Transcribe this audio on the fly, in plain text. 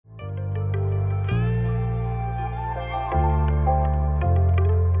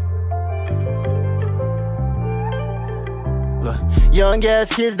Young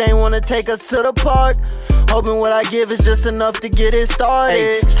ass kids, they wanna take us to the park. Hoping what I give is just enough to get it started.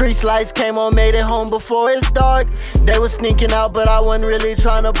 Ay, street lights came on, made it home before it's dark. They was sneaking out, but I wasn't really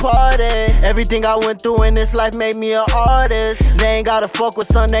trying to party. Everything I went through in this life made me an artist. They ain't gotta fuck with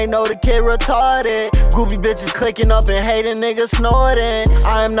son, they know the kid retarded. Groupie bitches clicking up and hating niggas snorting.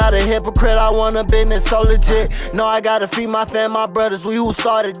 I am not a hypocrite, I want a business so legit. No, I gotta feed my fam, my brothers, we who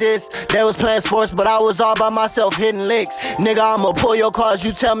started this. They was playing sports, but I was all by myself hitting licks. Nigga, I'ma pull your cards,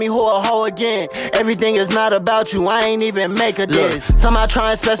 you tell me who a hoe again. Everything is not about you, I ain't even make a diss. Somehow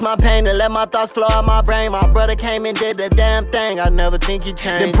try and express my pain and let my thoughts flow out my brain. My brother came and did the damn thing, I never think he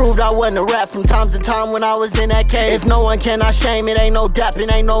changed. Then proved I wasn't a rap from time to time when I was in that cave. If no one cannot shame, it ain't no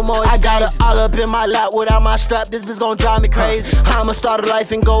dapping, ain't no more exchange. I got it all up in my lap without my strap, this bitch gon' drive me crazy. I'ma start a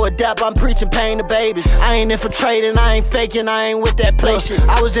life and go adapt, I'm preaching pain to babies. I ain't infiltrating, I ain't faking, I ain't with that play shit.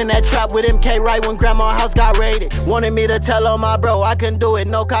 I was in that trap with MK right when grandma's house got raided. Wanted me to tell on my bro, I couldn't do it,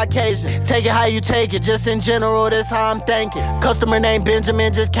 no Caucasian. Take it how you take it, just in general, this how I'm thinking. Customer named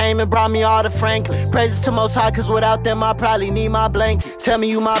Benjamin just came and brought me all the Franklins. Praises to Most High, cause without them I probably need my blanket. Tell me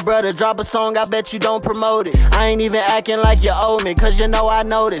you my brother, drop a song, I bet you don't promote it. I ain't even acting like you owe me, cause you know I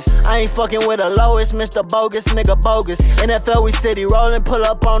noticed. I ain't fucking with the lowest, Mr. Bogus, nigga bogus. NFL we city rolling, pull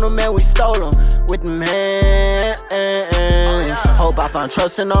up on them and we stole them. With them hands, hope I found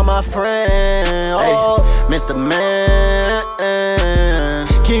trust in all my friends. Oh, Mr. Man,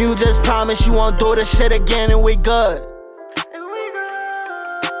 can you just promise you won't do this shit again and we good?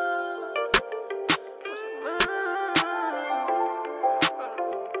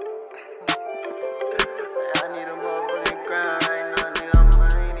 I need a motherfucking grind right now, nigga. I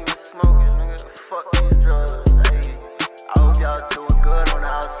ain't even smoking, nigga. Fuck these drugs, hey. I hope y'all doing good on the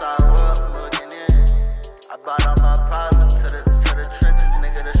outside world from looking in. I bought all my problems to the trenches,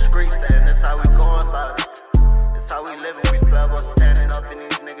 nigga, the streets, and that's how we going about it. That's how we living, we forever standing up in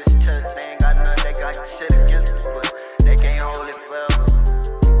these niggas' chests. They ain't got nothing, they got shit against us, but they can't hold it forever.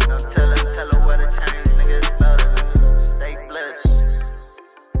 You know, tell her where to change, nigga, it's better, nigga. Stay blessed,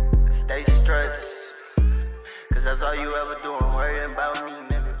 stay stressed. Cause that's all you ever doing, worrying about me,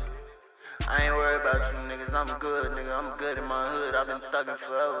 nigga. I ain't worried about you niggas, I'm good, nigga. I'm good in my hood, I've been thugging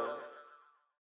forever.